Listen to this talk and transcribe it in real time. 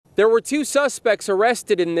There were two suspects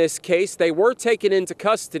arrested in this case. They were taken into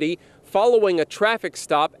custody following a traffic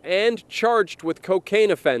stop and charged with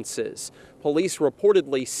cocaine offenses. Police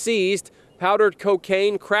reportedly seized powdered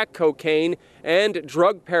cocaine, crack cocaine, and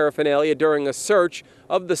drug paraphernalia during a search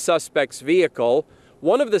of the suspect's vehicle.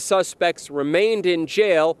 One of the suspects remained in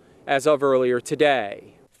jail as of earlier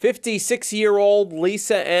today. 56-year-old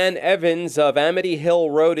Lisa Ann Evans of Amity Hill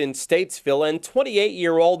Road in Statesville and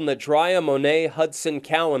 28-year-old Nadria Monet Hudson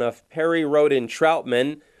Cowan of Perry Road in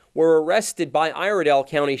Troutman were arrested by Iredell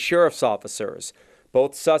County Sheriff's officers.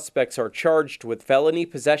 Both suspects are charged with felony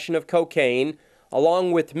possession of cocaine,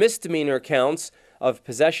 along with misdemeanor counts of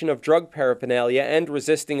possession of drug paraphernalia and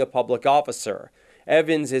resisting a public officer.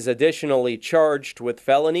 Evans is additionally charged with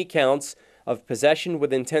felony counts of possession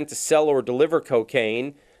with intent to sell or deliver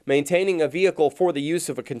cocaine, maintaining a vehicle for the use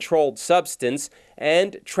of a controlled substance,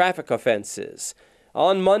 and traffic offenses.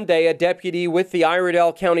 On Monday, a deputy with the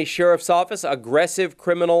Iredell County Sheriff's Office Aggressive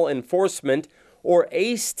Criminal Enforcement, or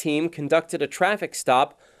ACE team, conducted a traffic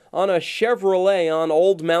stop on a Chevrolet on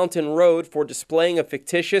Old Mountain Road for displaying a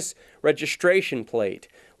fictitious registration plate.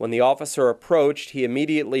 When the officer approached, he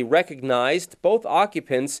immediately recognized both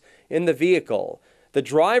occupants in the vehicle. The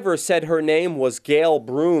driver said her name was Gail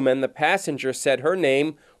Broom, and the passenger said her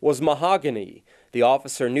name was Mahogany. The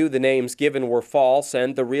officer knew the names given were false,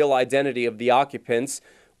 and the real identity of the occupants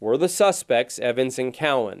were the suspects, Evans and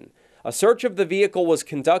Cowan. A search of the vehicle was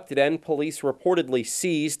conducted, and police reportedly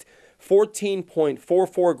seized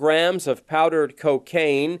 14.44 grams of powdered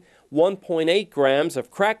cocaine, 1.8 grams of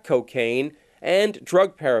crack cocaine, and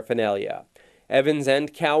drug paraphernalia. Evans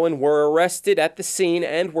and Cowan were arrested at the scene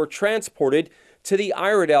and were transported to the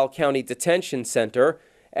Iredell County Detention Center.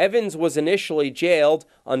 Evans was initially jailed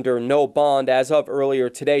under no bond. As of earlier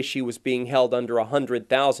today, she was being held under a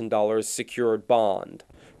 $100,000 secured bond.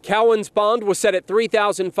 Cowan's bond was set at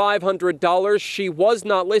 $3,500. She was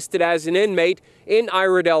not listed as an inmate in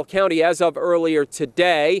Iredell County as of earlier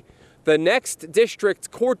today. The next district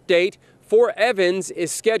court date for Evans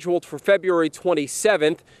is scheduled for February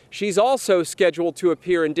 27th. She's also scheduled to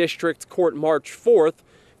appear in district court March 4th.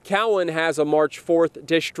 Cowan has a March 4th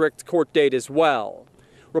district court date as well.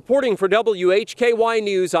 Reporting for WHKY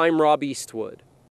News, I'm Rob Eastwood.